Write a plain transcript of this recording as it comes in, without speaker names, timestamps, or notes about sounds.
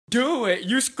Do it.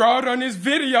 You scrolled on this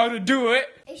video to do it.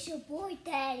 It's your boy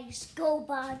Baddies. Go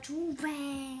by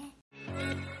Joovier.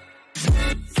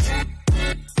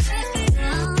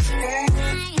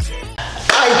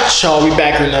 Alright, y'all, we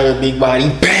back with another big body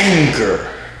banger.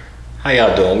 How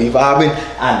y'all doing? We vibing?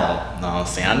 I know what I'm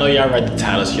saying. I know y'all read the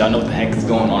title, so y'all know what the heck is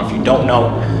going on. If you don't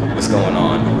know what's going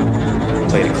on,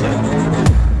 play the clip.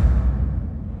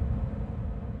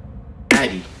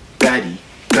 Baddie, baddie,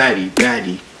 baddie,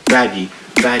 baddie, baddie,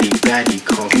 baddie, baddie,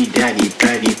 call me daddy,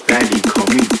 baddie, baddie, call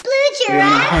me. We're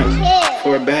on a hunt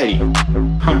for a baddie.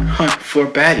 Hunt for a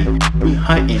baddie. We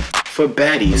hunting for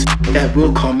baddies that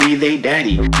will call me they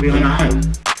daddy. We on a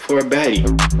hunt for a baddie.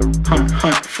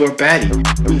 Hunt for a baddie.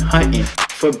 We hunting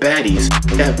for baddies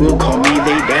that will call me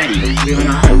they daddy. We on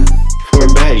a hunt for a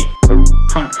baddie.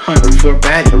 Hunt for a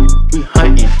baddie. We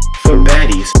hunting for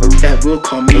baddies that will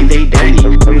call me they daddy.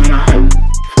 We on a hunt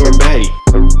for a baddie.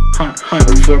 Hunt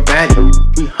for a baddie.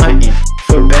 We hunting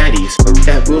for baddies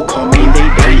that will call me they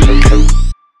daddy.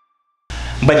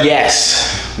 But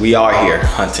yes, we are here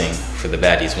hunting for the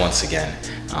baddies once again.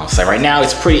 So right now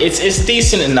it's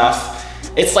decent enough.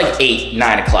 It's like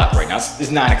 9 o'clock right now.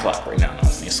 It's 9 o'clock right now.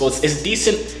 So it's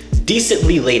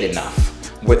decently late enough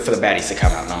for the baddies to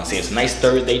come out. It's a nice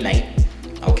Thursday night.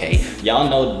 Okay, y'all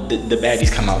know the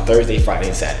baddies come out Thursday, Friday,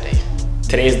 and Saturday.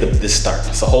 Today is the start.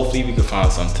 So hopefully we can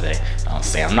find some today. I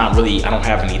don't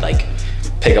have any like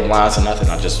pickup lines or nothing.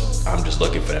 I'm just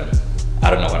looking for them.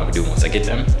 I don't know what I'm gonna do once I get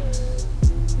them.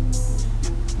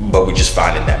 But we're just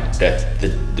finding them.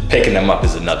 The picking them up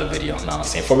is another video. Know what I'm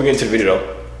saying? Before we get into the video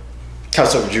though,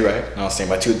 couch over Joovier. Know what I'm saying?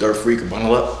 My 2/3 freak,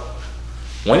 bundle up.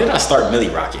 When did I start Millie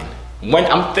rocking?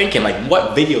 I'm thinking like,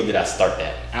 what video did I start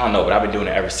that? I don't know, but I've been doing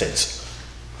it ever since.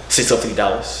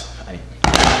 $650.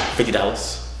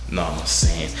 $50. No, I'm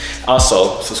saying.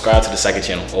 Also, subscribe to the second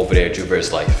channel over there,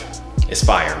 Joovier's Life. It's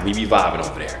fire. We be vibing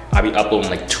over there. I be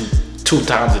uploading like two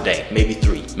times a day, maybe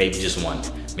 3, maybe just 1.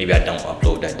 Maybe I don't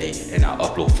upload that day and I'll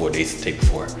upload 4 days the day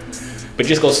before. But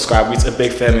just go subscribe. We're a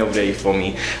big family over there, you feel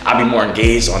me? I'll be more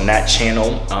engaged on that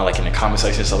channel, like in the comment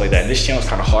section and stuff like that. And this channel is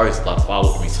kind of hard. It's a lot of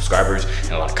followers, subscribers,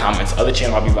 and a lot of comments. Other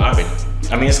channel I'll be vibing.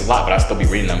 I mean, it's a lot, but I'll still be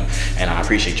reading them. And I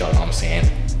appreciate y'all, know what I'm saying,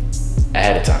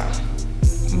 ahead of time.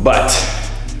 But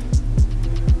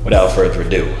without further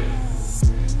ado,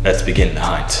 let's begin the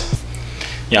hunt.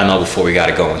 Y'all know before we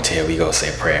gotta go into here, we go say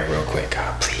a prayer real quick.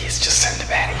 Please just send the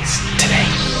baddies today.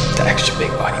 The extra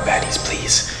big body baddies,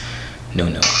 please. No.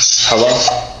 Hello?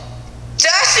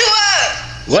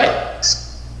 Joshua! What?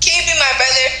 Can you be my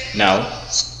brother? No.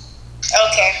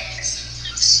 Okay.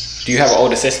 Do you have an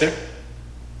older sister?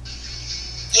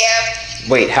 Yeah.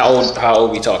 Wait, how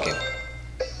old we talking? 19.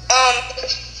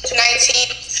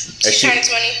 She's turning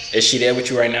 20. Is she there with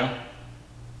you right now?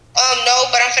 No,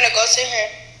 but I'm finna go to her.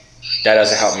 That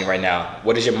doesn't help me right now.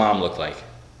 What does your mom look like?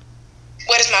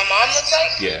 What does my mom look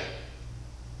like? Yeah.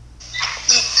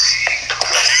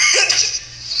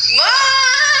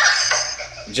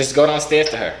 Mom! Just go downstairs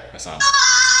to her or something.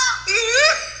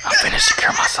 I'm finna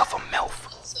secure myself a MILF.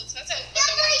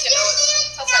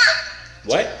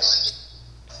 What?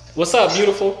 What's up,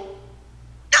 beautiful?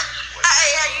 Hi,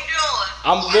 how you doing?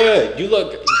 I'm good. You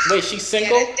look. Wait, she's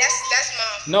single? Yeah, that's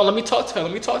mom. No, let me talk to her.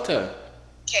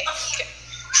 Okay.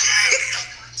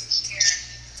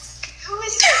 Who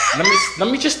is that? Let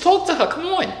me just talk to her. Come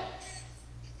on.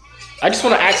 I just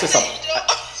want to ask her something.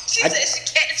 She said she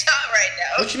can't talk right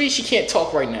now. What you mean she can't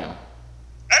talk right now?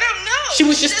 I don't know. She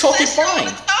was just talking said she fine. don't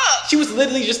wanna talk. She was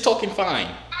literally just talking fine.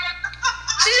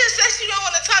 She just said she don't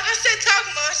want to talk. I said talk,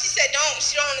 Mom. She said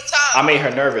she don't want to talk. I made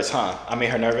her nervous, huh? I made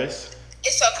her nervous?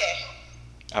 It's okay.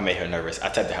 I made her nervous. I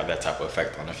tend to have that type of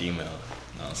effect on a female. You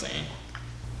know what I'm saying?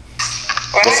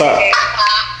 Right. What's up?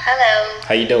 Hello.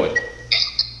 How you doing?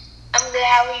 I'm good.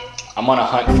 How are you? I'm on a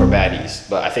hunt for baddies,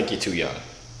 but I think you're too young.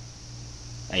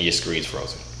 And your screen's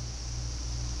frozen.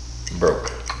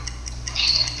 Broke.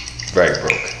 Very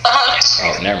broke.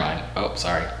 Oh, never mind. Oh,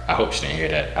 sorry. I hope she didn't hear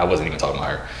that. I wasn't even talking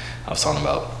about her. I was talking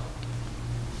about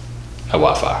her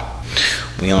Wi-Fi.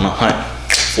 We on a hunt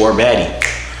for a baddie.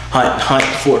 Hunt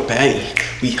for a baddie.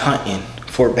 We hunting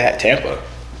for Tampa.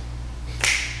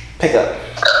 Pick up.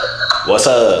 What's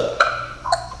up?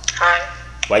 Hi.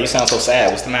 Why you sound so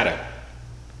sad? What's the matter?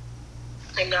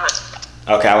 I'm not.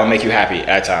 Okay, I'm gonna make you happy.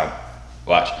 Add time.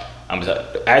 Watch. I'm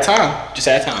just add time. Just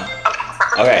add time.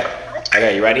 Okay.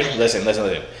 Okay, you ready? Listen.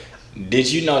 Did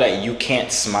you know that you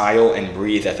can't smile and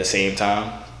breathe at the same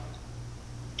time?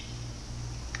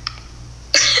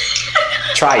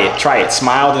 Try it.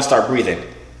 Smile, then start breathing.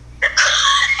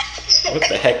 What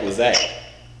the heck was that?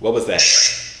 What was that?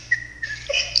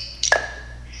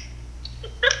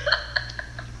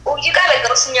 Oh, you gotta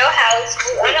go to your house.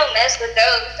 I don't mess with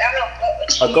those. I don't fuck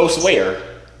with you. A ghost where?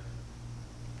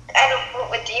 I don't fuck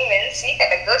with demons. You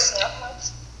got a ghost in your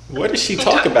house. What does she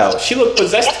talk about? She looked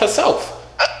possessed herself.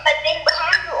 I think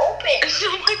behind you open.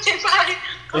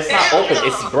 It's not open.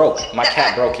 It's broke. My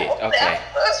cat broke it. Okay.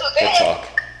 Good talk.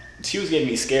 She was getting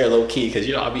me scared low key because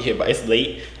you know I'll be here, but it's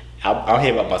late. I'm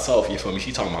here by myself. You feel me?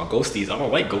 She talking about ghosties. I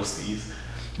don't like ghosties.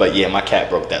 But yeah, my cat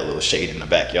broke that little shade in the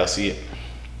back. Y'all see it?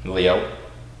 Leo.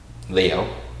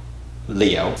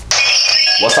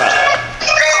 What's up?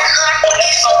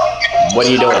 What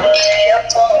are you doing?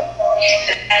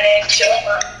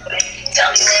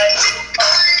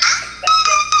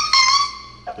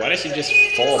 Why did she just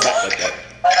fall back like that?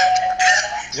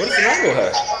 What is the matter with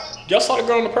her? Y'all saw the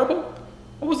girl in the purple?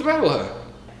 What was the matter with her?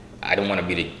 I want to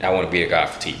be the guy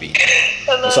for TV.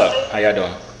 Hello. What's up? How y'all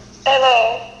doing?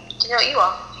 Hello. Do you know what you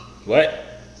are? What?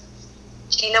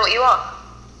 Do you know what you are?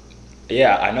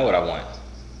 Yeah, I know what I want.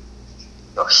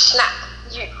 Oh, snap.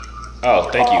 You. Oh,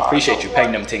 thank you. Appreciate you.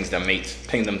 Paying them things, them mates.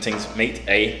 Paying them things, mate.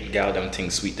 A, gal, them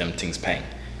things, sweet, them things, paying.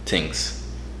 Things.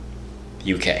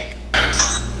 UK.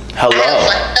 Hello. You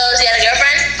got a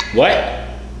girlfriend? What?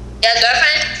 You got a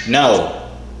girlfriend? No.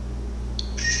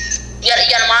 You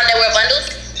got a mom that wear bundles?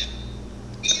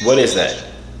 What is that?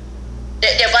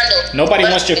 They're bundles. Nobody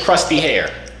wants your crusty hair.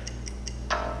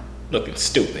 Looking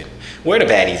stupid. Where the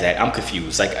baddies at? I'm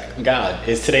confused. Like, God,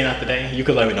 is today not the day? You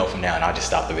could let me know from now and I'll just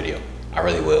stop the video. I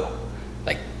really will.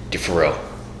 Like, for real.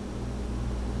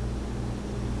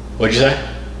 What'd you say?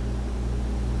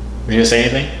 You didn't say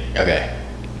anything? Okay.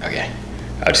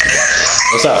 I'll just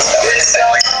What's up?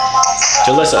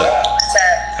 Jalissa.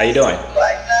 How you doing?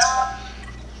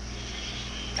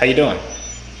 How you doing?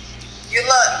 You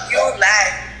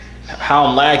lag. How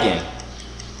I'm lagging?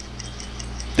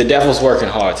 The devil's working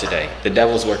hard today. The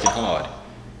devil's working hard.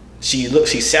 She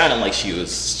sounded like she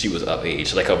was of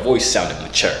age. Like her voice sounded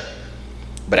mature.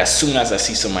 But as soon as I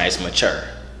see somebody that's mature,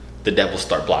 the devil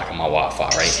start blocking my Wi-Fi,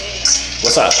 right?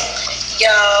 What's up? Yo,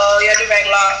 do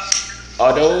regular.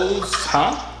 Are those,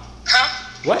 huh? Huh?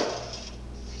 What?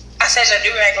 I said your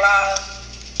do regular.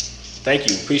 Thank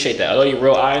you, appreciate that. Are those your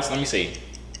real eyes? Let me see.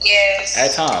 Yes.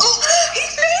 At Tom. Ooh,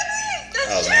 he's baby.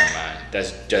 Oh, never mind.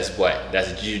 That's just what?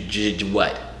 That's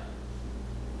what?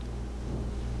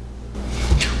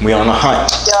 We on a hunt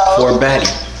for a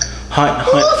baddie. Hunt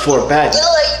for a baddie. You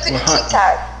look like you could do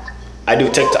TikTok. I do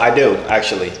TikTok. I do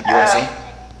actually. You wanna see?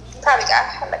 Probably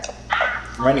got like a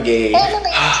Renegade.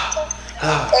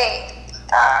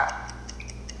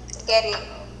 Get it.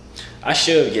 I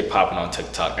should get popping on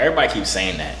TikTok. Everybody keeps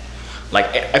saying that. Like,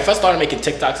 if I started making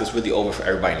TikToks, it's really over for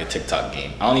everybody in the TikTok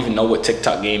game. I don't even know what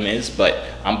TikTok game is, but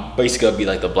I'm basically gonna be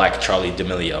like the Black Charlie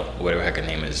D'Amelio, or whatever the heck her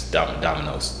name is,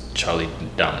 Domino's. Charlie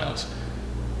Domino's.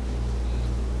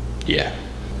 Yeah.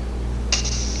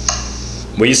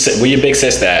 Where your big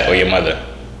sister at, or your mother?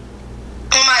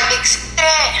 My big sister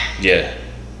at? Yeah.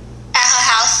 At her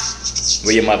house.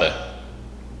 Where your mother?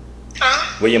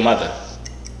 Huh? Where your mother?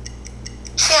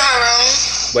 She in her room.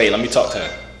 Wait, let me talk to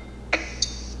her.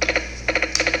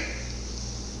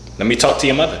 Let me talk to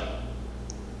your mother.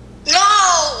 No.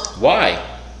 Why?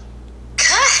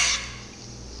 Cause.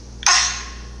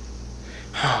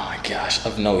 Oh my gosh,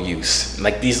 of no use.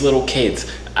 Like these little kids.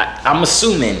 I'm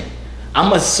assuming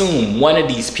one of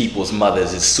these people's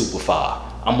mothers is super far.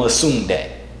 I'm gonna assume that.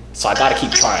 So I gotta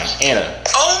keep trying. Anna.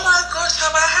 Oh my gosh,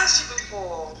 have I had you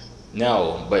before?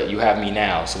 No, but you have me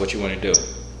now. So what you wanna do?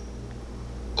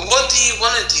 What do you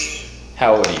wanna do?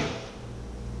 How old are you?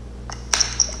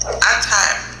 I'm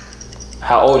tired.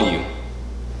 How old are you?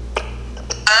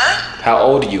 Huh? How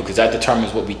old are you? Because that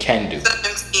determines what we can do.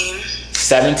 17.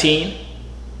 17?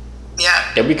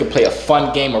 Yeah. Then we could play a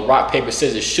fun game of rock, paper,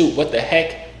 scissors, shoot. What the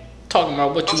heck? Talking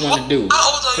about what you want to do.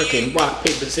 How old are you? Freaking rock,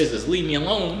 paper, scissors. Leave me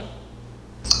alone.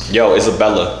 Yo,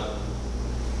 Isabella.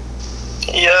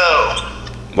 Yo.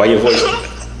 Why your voice?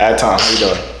 Add Tom, how you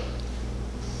doing?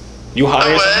 You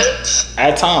high or something? What?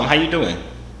 Add Tom, how you doing?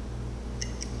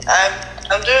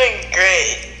 I'm doing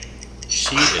great.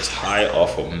 She is high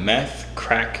off of meth,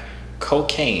 crack,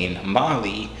 cocaine,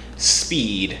 Molly,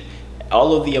 speed,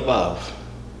 all of the above.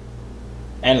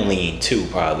 And lean too,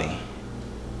 probably.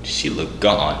 She look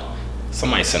gone.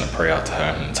 Somebody send a prayer out to her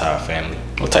and the entire family.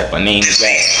 What type of name is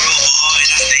that?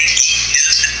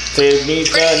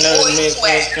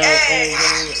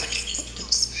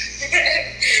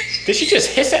 Did she just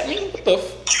hiss at me? What the f?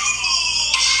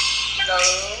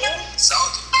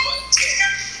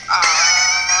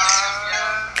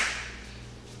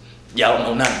 Y'all don't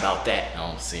know nothing about that. You know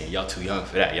what I'm saying? Y'all too young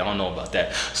for that. Y'all don't know about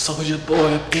that. Soldier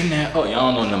boy up in that. Oh,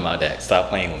 y'all don't know nothing about that. Stop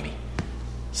playing with me.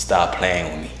 Stop playing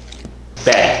with me.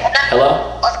 Bad.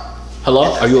 Hello?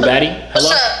 Hello? Are you a baddie? Hello?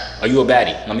 What's up? Are you a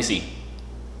baddie? Let me see.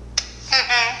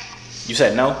 You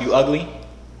said no? You ugly?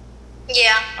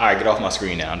 Yeah. Alright, get off my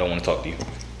screen now. I don't want to talk to you.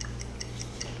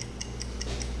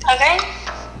 Okay.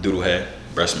 Doodle head.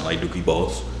 Breast smell like dookie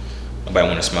balls. Nobody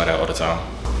want to smell that all the time.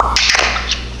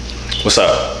 What's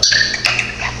up?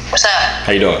 What's up?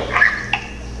 How you doing?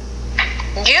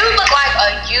 You look like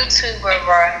a YouTuber,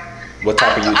 bro. What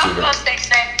type of I'm YouTuber? gonna say the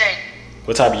same thing.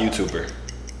 What type of YouTuber?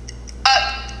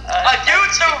 A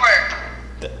YouTuber.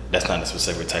 That's not a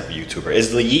specific type of YouTuber.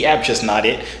 Is the Yeet app just not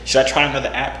it? Should I try another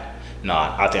app?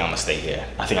 Nah, I think I'm gonna stay here.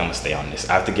 I think I'm gonna stay on this.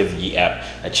 I have to give the Yeet app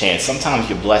a chance. Sometimes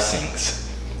your blessings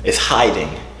is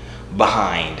hiding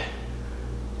behind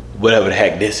whatever the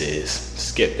heck this is.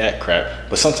 Skip that crap.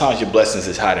 But sometimes your blessings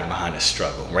is hiding behind a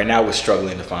struggle. Right now we're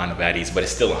struggling to find the baddies, but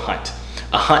it's still a hunt.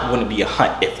 A hunt wouldn't be a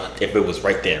hunt if it was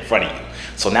right there in front of you.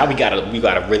 So now we gotta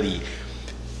really,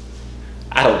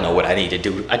 I don't know what I need to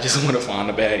do. I just want to find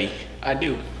a baddie. I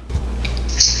do.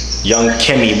 Young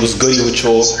Kimmy, what's goody with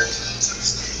y'all?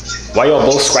 Why y'all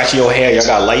both scratching your hair? Y'all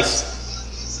got lice?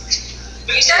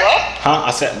 What? Huh?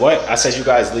 I said what? I said you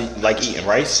guys like eating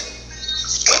rice?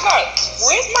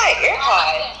 Where's my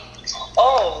AirPod?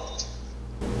 Oh.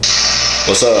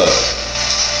 What's up?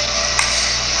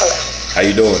 How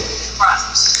you doing?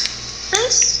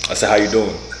 I said, how you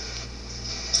doing?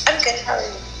 I'm good. How are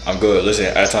you? I'm good. Listen,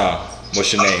 at a time.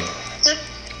 What's your name?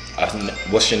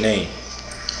 What's your name?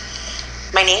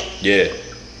 My name? Yeah.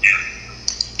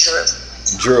 Drew.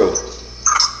 Drew.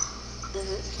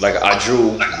 Like I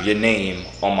drew your name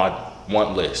on my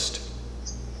want list.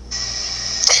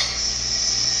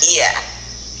 Yeah.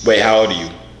 Wait, how old are you?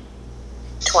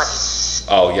 20.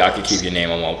 Oh, yeah, I can keep your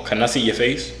name on my. Can I see your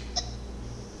face?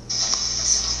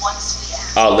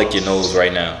 I'll lick your nose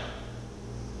right now.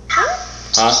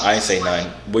 Huh? I ain't say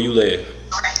nothing. Where you live?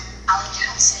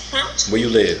 Where you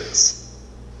live?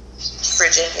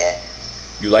 Virginia.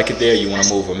 You like it there? Or you want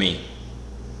to move with me?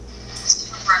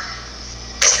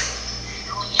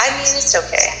 I mean, it's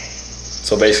okay.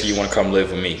 So basically, you want to come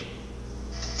live with me?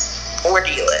 Where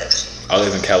do you live? I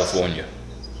live in California.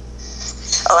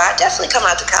 Oh, I'll definitely come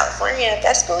out to California.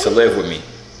 That's cool. To live with me.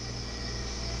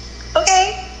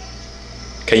 Okay.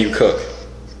 Can you cook?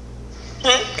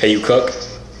 Can you cook?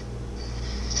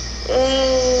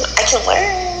 I can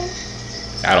learn.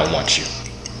 I don't want you.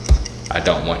 I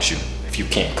don't want you. If you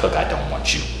can't cook, I don't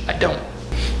want you. I don't.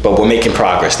 But we're making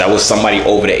progress. That was somebody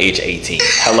over the age of 18.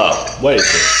 Hello. What is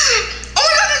this? Oh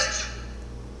my god, that's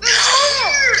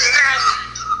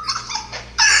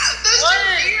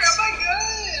weird. Oh my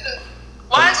god.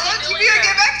 Why is he doing that?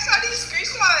 Get back to these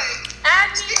screenshots.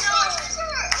 Add me no. Oh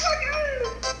my god.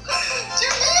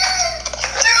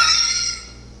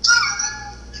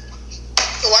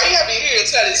 Why you have me here?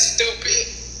 That is stupid.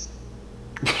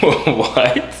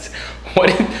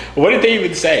 What did they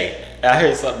even say? I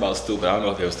heard something about stupid. I don't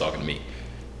know if they was talking to me.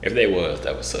 If they was,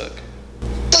 that would suck.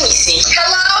 Let me see.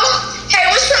 Hello?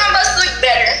 Hey, which one of us look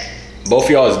better? Both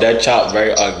of y'all is dead chop,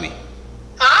 very ugly.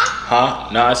 Huh?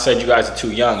 Huh? No, I said you guys are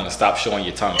too young and stop showing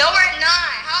your tongue. No, we're not.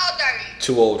 How old are you?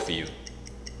 Too old for you.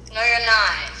 No, you're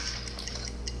not.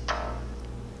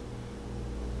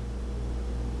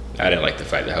 I didn't like the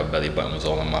fact that her belly button was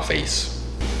all on my face.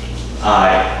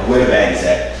 Alright, where the baddies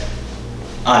at?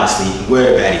 Honestly,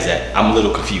 where the baddies at? I'm a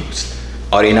little confused.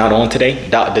 Are they not on today?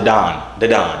 The Don,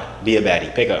 be a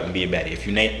baddie. Pick up and be a baddie. If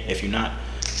you're not,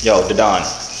 yo, the Don,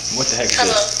 what the heck is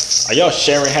this? Are y'all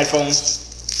sharing headphones?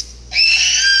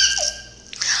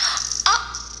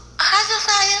 Hi,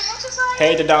 Josiah.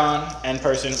 Hey, the Don and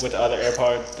person with the other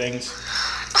AirPod things.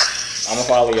 I'ma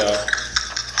follow y'all.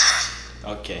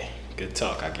 Okay, good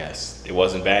talk, I guess. It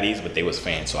wasn't baddies, but they was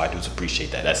fans, so I do appreciate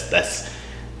that. That's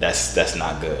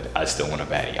not good. I still want a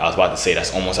baddie. I was about to say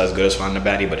that's almost as good as finding a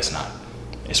baddie, but it's not.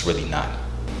 It's really not.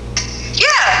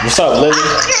 Yeah. What's up, Lily? I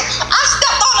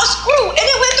stepped on a screw and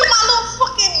it went through my little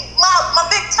fucking my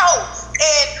big toe,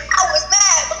 and I was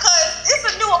mad because it's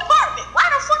a new apartment. Why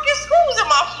the fuck is screws in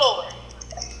my floor?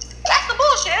 That's the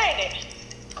bullshit, ain't it?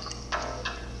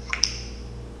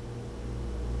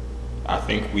 I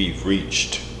think we've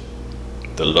reached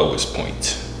the lowest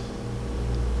point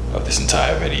of this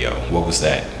entire video. What was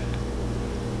that?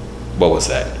 What was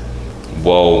that?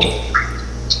 Whoa.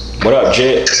 What up,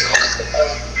 Jit?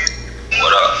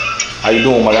 What up? How you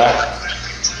doing, my guy?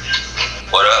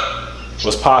 What up?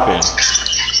 What's poppin'?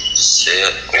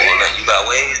 Shit, cool, man. You got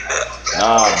waves, man?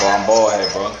 Nah, bro, I'm bald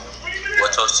head, bro.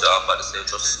 What your shit? I'm about to say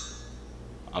what your shit.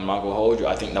 I'm not gonna hold you.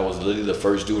 I think that was literally the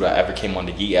first dude I ever came on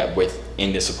the Yeet app with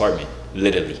in this apartment.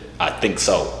 Literally. I think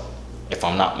so. If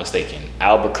I'm not mistaken.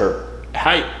 Albuquerque.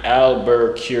 How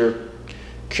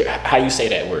you say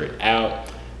that word?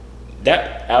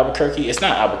 That Albuquerque? It's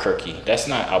not Albuquerque. That's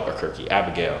not Albuquerque.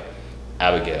 Abigail.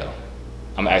 Abigail.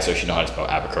 I'm gonna ask her if she know how to spell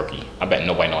Albuquerque. I bet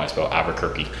nobody know how to spell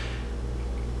Albuquerque.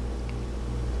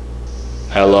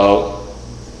 Hello?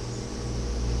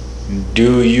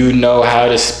 Do you know how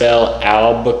to spell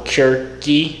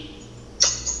Albuquerque?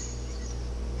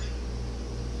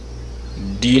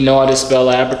 Do you know how to spell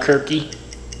Albuquerque?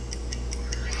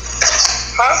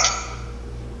 Huh?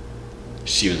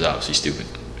 She was out. She's stupid.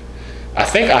 I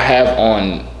think I have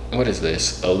on, what is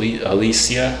this?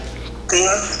 Alicia?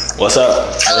 What's up?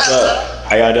 What's up?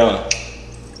 How y'all doing?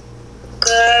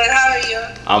 Good. How are you?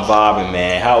 I'm vibing,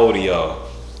 man. How old are y'all?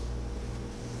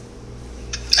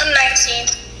 I'm 19.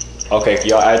 Okay,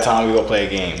 y'all at time we gonna play a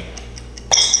game.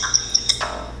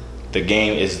 The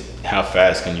game is how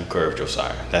fast can you curve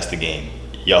Josiah? That's the game.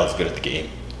 Y'all is good at the game.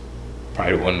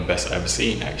 Probably one of the best I've ever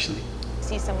seen, actually.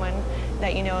 See someone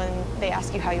that you know and they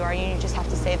ask you how you are, you just have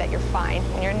to say that you're fine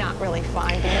when you're not really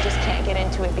fine, but you just can't get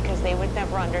into it because they would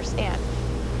never understand.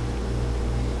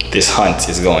 This hunt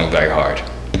is going very hard.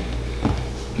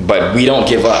 But we don't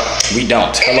give up. We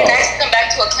don't. Hello. It'd be nice to come back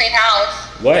to a clean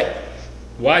house. What?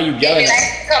 Why are you yelling? It'd be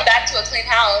nice to come back to a clean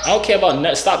house. I don't care about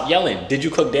nuts. Stop yelling. Did you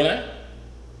cook dinner?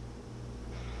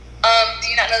 Do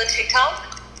you not know the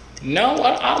TikTok? No,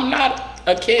 I'm not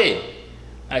a kid.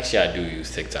 Actually, I do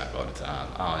use TikTok all the time.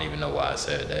 I don't even know why I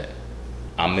said that.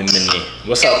 I'm a mini.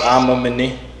 What's up? I'm a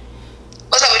mini.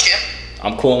 What's up with you?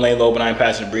 I'm cool and lay low, but I ain't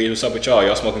passing the breeze. What's up with y'all?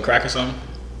 Y'all smoking crack or something?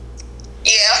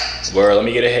 Yeah. Word, let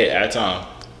me get a hit at a time.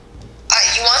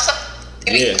 Alright, you want some?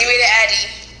 Give me the Addy.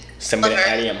 Send me the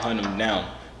Addy, I'm hunting them down.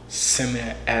 Send me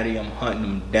the Addy, I'm hunting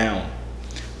them down.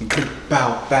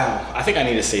 Bow, bow. I think I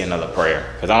need to say another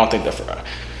prayer, because I don't think the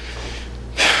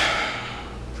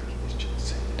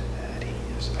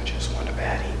I just want a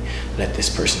baddie. Let this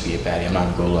person be a baddie. I'm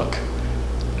not gonna go look.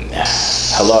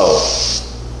 Hello?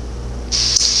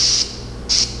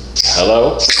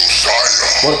 Hello?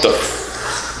 What the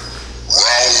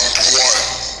Round one.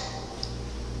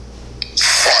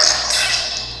 Fight.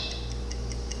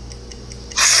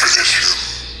 Finish him.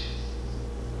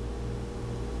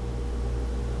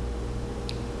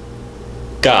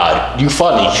 God, you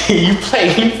funny. You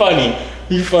funny.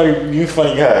 You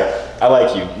funny guy. I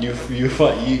like you. You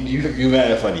funny. You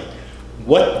mad funny.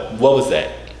 What was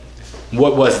that?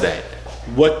 What was that?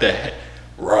 What the heck?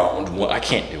 Round one. I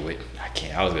can't do it. I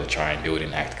can't. I was gonna try and do it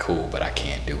and act cool, but I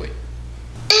can't do it.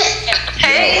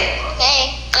 Hey.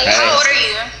 Hey. How old are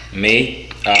you? Me?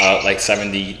 Like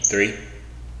 73.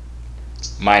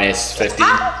 Minus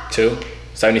 52.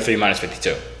 73 minus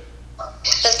 52.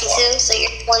 52, so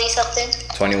you're 20 something.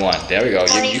 21. There we go.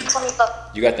 20, You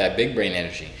 24. got that big brain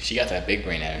energy. She got that big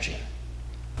brain energy.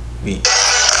 Me.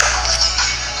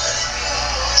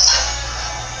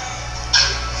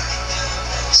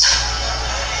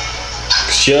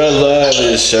 Sure love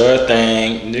is sure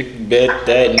thing. You can bet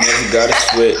that, never gotta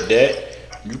sweat that.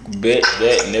 You can bet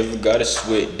that, never gotta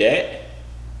sweat that.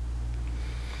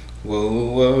 Whoa,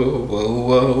 whoa, whoa,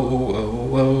 whoa, whoa,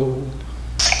 whoa.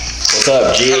 What's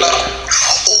up, G? Hello.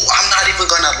 Oh, I'm not even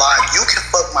gonna lie. You can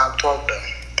fuck my throat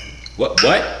though.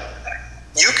 What?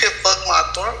 You can fuck my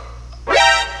throat.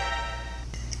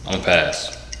 I'm gonna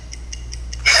pass.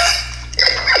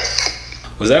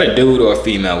 Was that a dude or a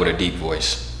female with a deep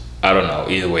voice? I don't know.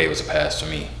 Either way, it was a pass for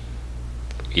me.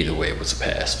 Either way, it was a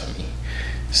pass for me.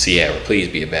 Sierra, please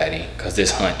be a baddie, because this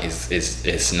hunt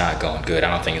is not going good. I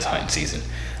don't think it's hunting season.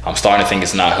 I'm starting to think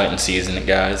it's not hunting season,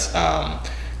 guys.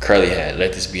 Curly head,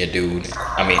 let this be a dude.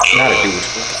 I mean, not a dude.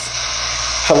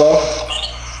 Hello?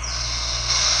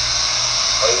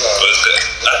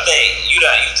 I think you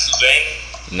not YouTube, ain't?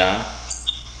 Nah.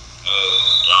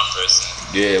 Wrong person.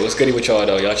 Yeah, what's goody with y'all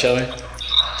though? Y'all chilling?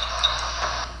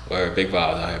 Or big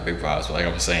vibes, I have big vibes. But like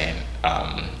I'm saying,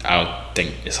 I don't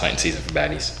think it's hunting season for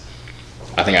baddies.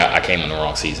 I think I came in the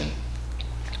wrong season.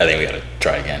 I think we gotta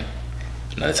try again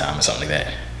another time or something like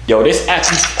that. Yo, this app.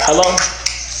 Hello.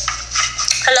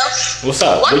 Hello? What's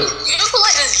up? What? You look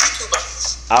like this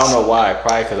YouTuber. I don't know why.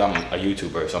 Probably because I'm a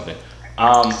YouTuber or something.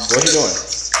 What you doing?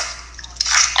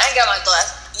 I ain't got my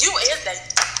glass. You is that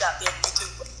goddamn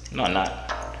YouTuber. No, I'm not.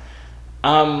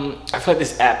 I feel like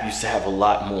this app used to have a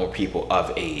lot more people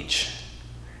of age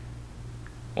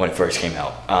when it first came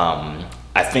out.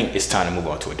 I think it's time to move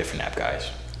on to a different app,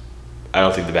 guys. I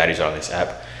don't think the baddies are on this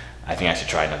app. I think I should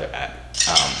try another app.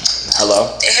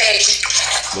 Hello? Hey.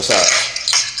 What's up?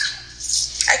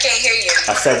 I can't hear you.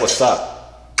 I said, what's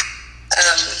up?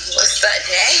 What's that?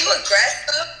 Dang, you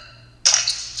aggressive?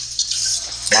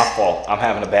 My fault. I'm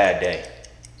having a bad day.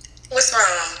 What's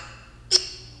wrong?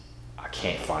 I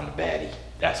can't find a baddie.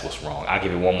 That's what's wrong. I'll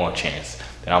give it one more chance.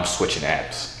 Then I'm switching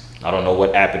apps. I don't know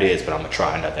what app it is, but I'm gonna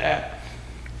try another app.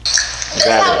 That's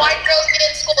how white girls get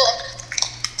in school.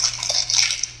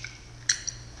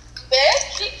 Bitch,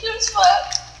 she cute as fuck.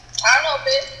 I don't know,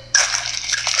 bitch.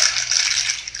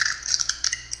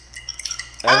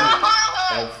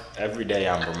 Every day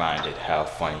I'm reminded how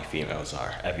funny females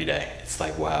are. Every day. It's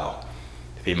like, wow.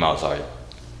 Females are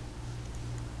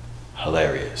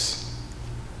hilarious.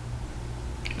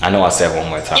 I know I said one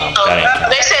more time. That ain't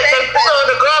count. They said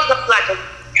the girls look like a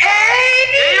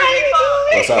hey.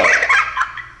 What's up?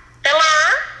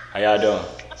 Hello? How y'all doing?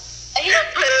 You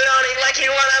put it on it like you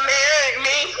wanna marry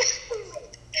me.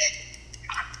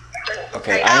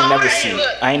 Okay, I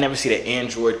ain't never see the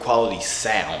Android quality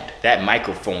sound. That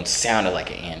microphone sounded like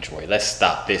an Android. Let's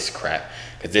stop this crap,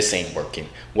 because this ain't working.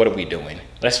 What are we doing?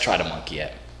 Let's try the monkey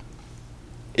app.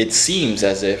 It seems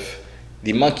as if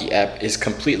the monkey app is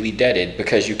completely deaded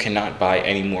because you cannot buy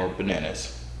any more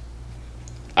bananas.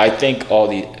 I think all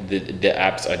the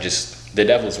apps are just, the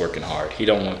devil's working hard. He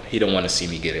don't want to see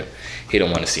me get him. He don't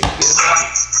want to see me get him.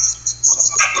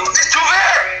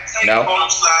 No?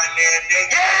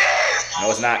 No,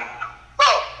 it's not. Bro.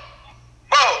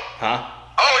 Huh?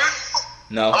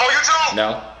 Oh, No. I'm on YouTube.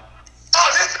 No. Oh,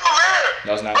 this is Joovier.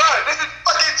 No, it's not. Bro, this is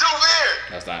fucking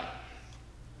Joovier. No, it's not.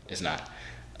 It's not.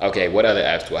 Okay, what other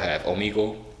apps do I have?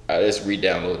 Omegle. Let's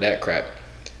re-download that crap.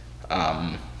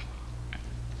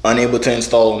 Unable to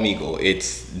install Omegle.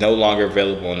 It's no longer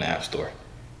available in the App Store.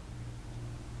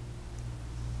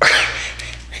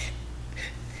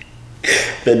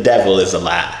 The devil is a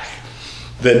lie.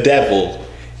 The devil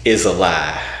is a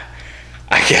lie.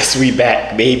 I guess we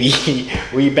back, baby.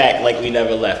 We back like we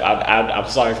never left. I'm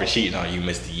sorry for cheating on you,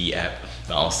 Mr. Yee app. You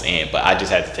know what I'm saying? But I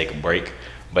just had to take a break.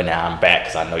 But now I'm back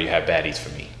because I know you have baddies for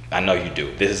me. I know you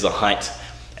do. This is a hunt,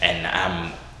 and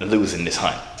I'm losing this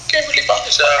hunt.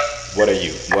 What are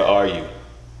you? What are you?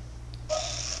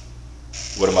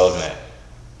 What am I looking at?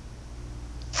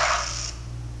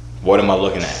 What am I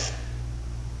looking at?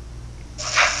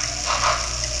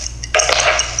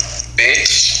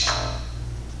 Bitch.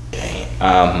 Okay.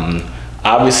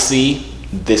 Obviously,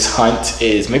 this hunt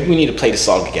is. Maybe we need to play the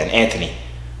song again. Anthony,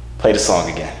 play the song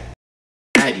again.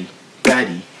 Baddie,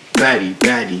 baddie, baddie,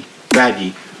 baddie,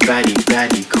 baddie, baddie,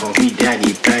 baddie, call me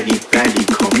daddy, baddie, baddie,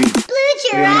 call me.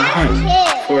 We're on a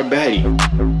hunt for a baddie.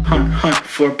 Hunt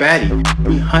for a baddie.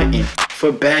 We hunting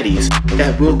for baddies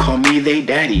that will call me they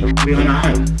daddy. We're on a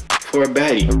hunt for a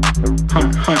baddie.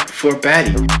 Hunt for a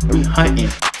baddie. We hunting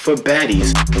for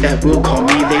baddies that will call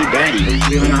me they daddy.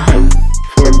 We're on a hunt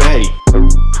for a baddie.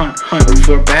 Hunt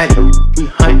for a baddie. We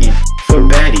hunting for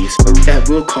baddies that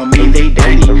will call me they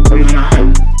daddy. We're on a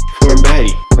hunt for a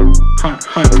baddie.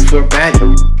 Hunt for a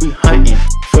baddie. We hunting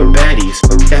for baddies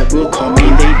that will call me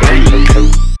they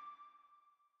daddy.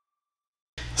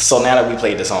 So now that we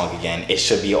played the song again, it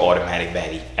should be an automatic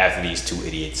baddie after these two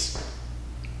idiots.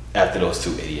 After those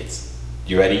two idiots.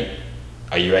 You ready?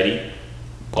 Are you ready?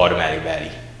 Automatic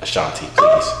baddie. Ashanti,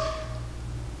 please.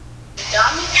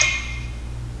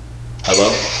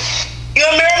 Hello? You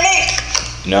want to marry me?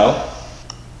 No?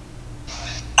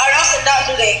 I said don't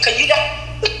do that, because you got...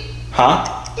 Huh?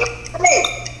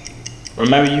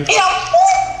 Remember you?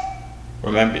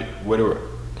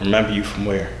 Remember you from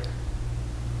where?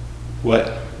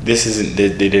 What? This isn't,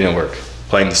 they didn't work.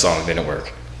 Playing the song didn't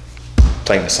work.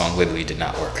 Playing the song literally did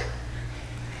not work.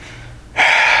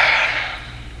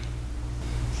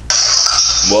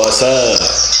 What's up?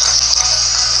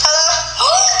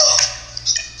 Hello?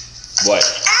 What?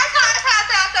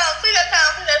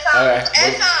 Alright,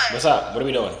 what's up? What are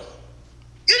we doing?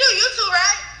 You do YouTube,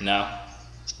 right? No.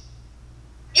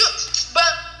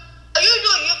 But you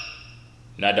do you?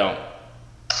 No, I don't.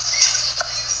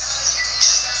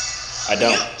 I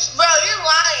don't. Bro, you're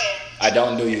lying. I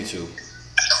don't do YouTube.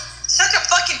 Such a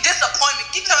fucking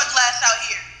disappointment. Get your ass out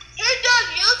here. He does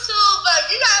YouTube, but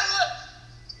you gotta look.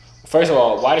 First of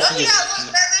all, why does she You just... gotta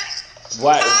look better.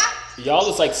 Why? Y'all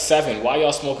is like 7. Why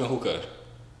y'all smoking hookah?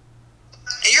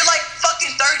 And you're like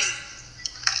fucking 30.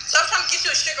 So I'm trying to get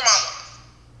you a sugar mama.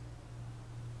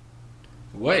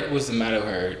 What was the matter with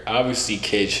her? Obviously,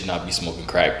 kids should not be smoking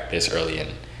crack this early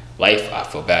in life. I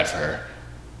feel bad for her.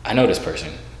 I know this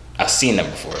person. I've seen them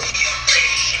before.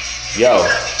 Yo.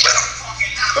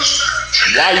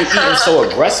 Why are you eating so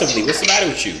aggressively? What's the matter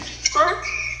with you?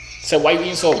 So why are you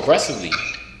eating so aggressively?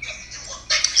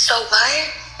 So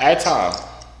what? At a time.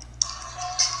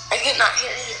 I did not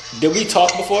hear you. Did we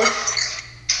talk before?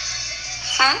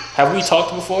 Huh? Have we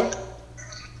talked before?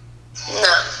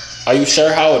 No. Are you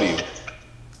sure? How old are you?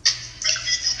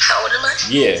 How old am I?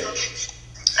 Yeah.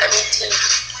 I'm 18.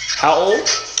 How old?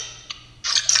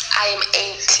 I am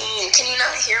 18. Can you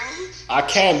not hear me? I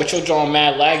can, but you're drawing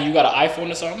mad lag. You got an iPhone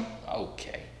or something?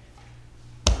 Okay.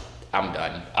 I'm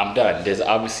done. There's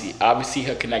obviously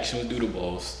her connection with Doodle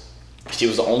Balls. She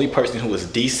was the only person who was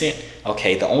decent.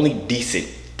 Okay, the only decent.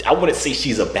 I wouldn't say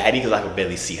she's a baddie because I could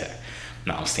barely see her.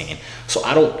 No, I'm saying. So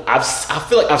I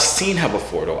feel like I've seen her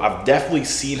before though. I've definitely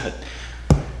seen her.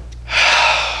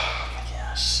 Oh my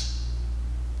gosh.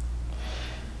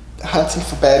 Hunting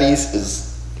for baddies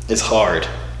is hard.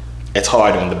 It's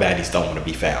hard when the baddies don't want to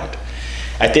be found.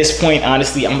 At this point,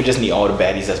 honestly, I'm gonna just need all the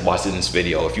baddies that's watching this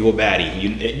video. If you a baddie,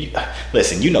 you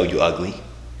listen, you know you ugly.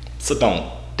 So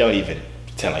don't even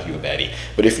pretend like you a baddie.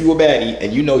 But if you a baddie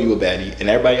and you know you a baddie and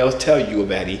everybody else tell you a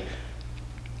baddie,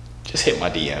 just hit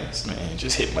my DMs, man.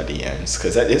 Just hit my DMs.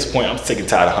 Because at this point, I'm sick and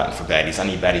tired of hunting for baddies. I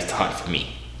need baddies to hunt for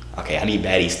me. Okay, I need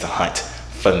baddies to hunt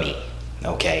for me.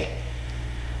 Okay.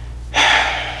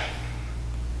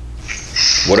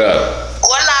 What up?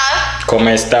 Hola. ¿Cómo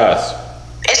estás?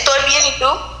 Estoy bien, ¿y tú?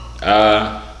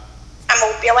 I'm gonna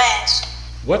whoop your ass.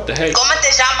 What the heck? ¿Cómo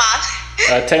te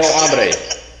llamas? Tengo hambre.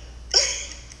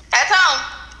 At home.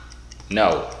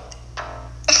 No.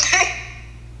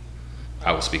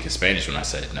 I was speaking Spanish when I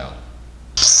said no.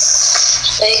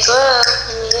 Say good.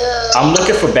 Yeah. I'm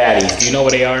looking for baddies. Do you know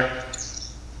what they are?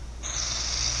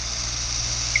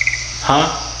 Huh?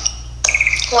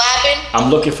 What happened? I'm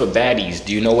looking for baddies.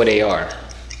 Do you know what they are?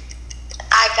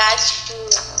 I got you.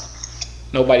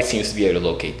 Nobody seems to be able to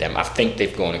locate them. I think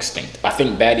they've gone extinct. I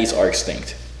think baddies are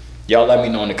extinct. Y'all let me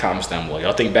know in the comments down below.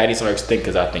 Y'all think baddies are extinct?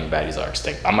 Because I think baddies are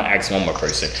extinct. I'm going to ask one more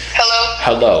person. Hello?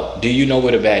 Hello. Do you know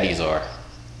where the baddies are?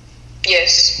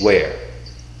 Yes. Where?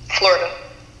 Florida.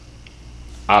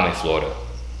 I'm in Florida.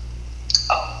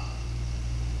 Oh.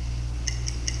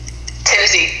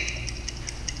 Tennessee.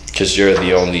 Because you're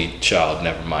the only child.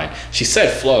 Never mind. She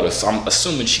said Florida, so I'm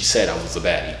assuming she said I was a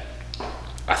baddie.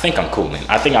 I think I'm cooling.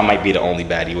 I think I might be the only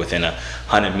baddie within a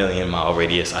 100 million mile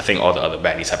radius. I think all the other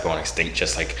baddies have gone extinct,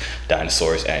 just like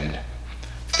dinosaurs and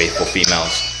faithful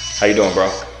females. How you doing, bro?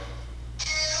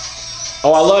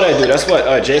 Oh, I love that dude. That's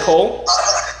what, J. Cole?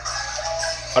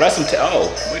 Oh, that's some,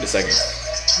 oh, wait a second.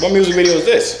 What music video is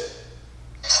this?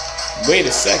 Wait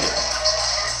a second.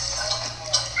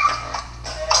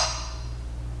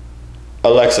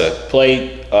 Alexa,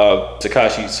 play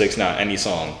Tekashi 6ix9ine, any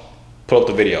song. Pull up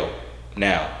the video.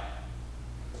 Now.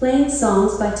 Playing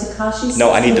songs by Tekashi 6ix9ine.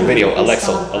 No, I need the video.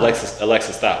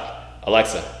 Alexa, stop.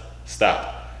 Alexa,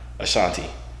 stop. Ashanti.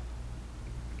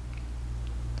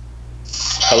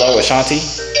 Hello, Ashanti?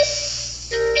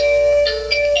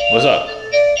 What's up?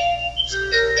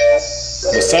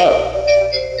 What's up?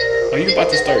 Are you about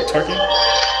to start twerking?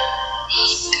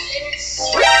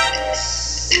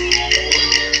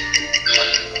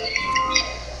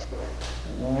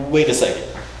 Wait a second.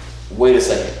 Wait a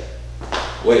second.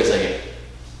 Wait a second.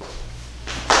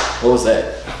 What was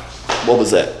that? What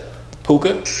was that?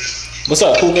 Puka? What's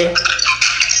up, Puka?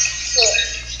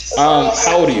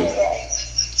 How old are you?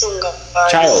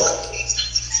 Child.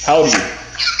 How old are you?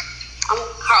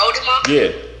 How old am I?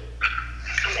 Yeah.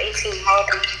 I'm 18. How old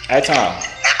are you? At time.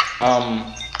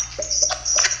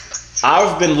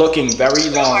 I've been looking very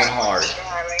long and hard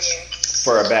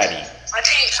for a baddie. I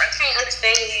can't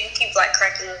understand you. You keep like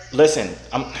cracking up. Listen,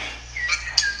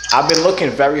 I've been looking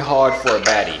very hard for a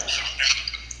baddie.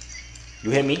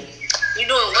 You hear me? You doing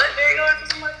what very hard for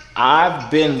somebody? I've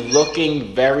been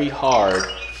looking very hard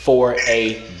for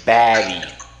a baddie.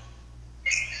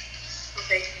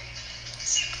 Okay.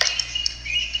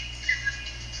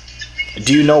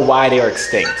 Do you know why they're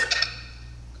extinct?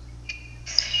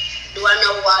 Do I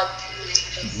know why?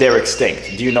 They're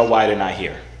extinct. Do you know why they're not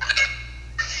here?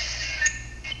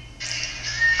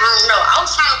 I don't know. I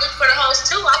was trying to look for the hoes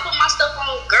too. I put my stuff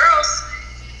on girls,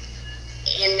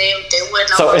 and they wouldn't.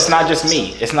 So it's not just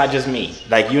me. It's not just me.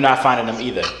 Like, you're not finding them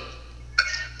either.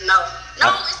 No,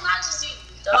 it's not just you.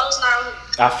 The hoes not on me.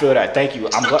 I feel that. Thank you.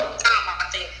 I'm glad. I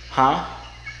think. Huh?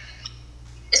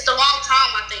 It's the wrong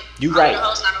time. I think. You right. The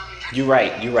hoes not on me. You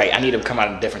right. You right. I need them to come out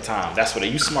at a different time. That's what.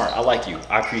 You smart. I like you.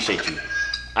 I appreciate you.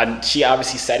 She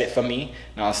obviously said it for me. You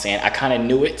know what I'm saying? I kind of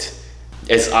knew it.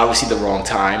 It's obviously the wrong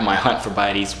time. My hunt for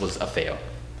baddies was a fail.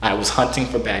 I was hunting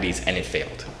for baddies and it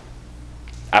failed.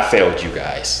 I failed you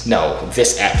guys. No,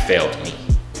 this app failed me.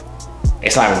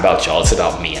 It's not even about y'all, it's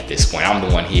about me at this point. I'm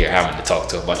the one here having to talk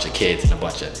to a bunch of kids and a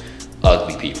bunch of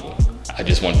ugly people. I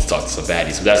just wanted to talk to some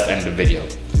baddies, so that's the end of the video.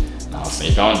 So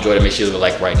if y'all enjoyed it, make sure you leave a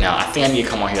like right now. I think I need to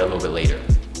come on here a little bit later.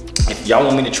 If y'all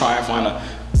want me to try and find a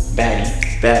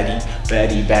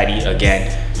baddie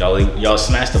again, y'all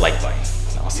smash the like button.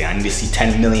 I need to see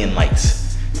 10 million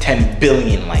likes, 10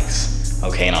 billion likes.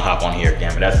 Okay, and I'll hop on here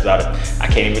again, but that's about it. I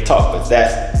can't even talk, but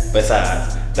that's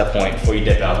besides the point before you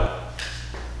dip out.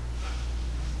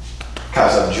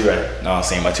 House up Joovier. You know what I'm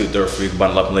saying? My 2 3rd freak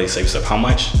bundle up and lady save stuff. How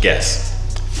much? Guess.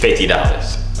 $50. You know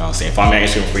what I'm saying? Find me on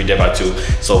Instagram free by 2.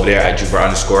 It's over there at Joovier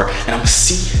 _ and I'm gonna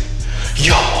see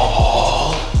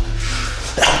y'all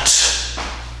out.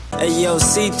 Hey yo,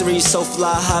 C3 so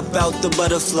fly, hop out the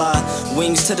butterfly.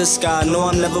 Wings to the sky, no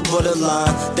I'm never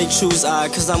borderline. They choose I,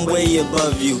 cause I'm way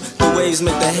above you. The waves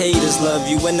make the haters love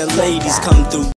you when the ladies come through.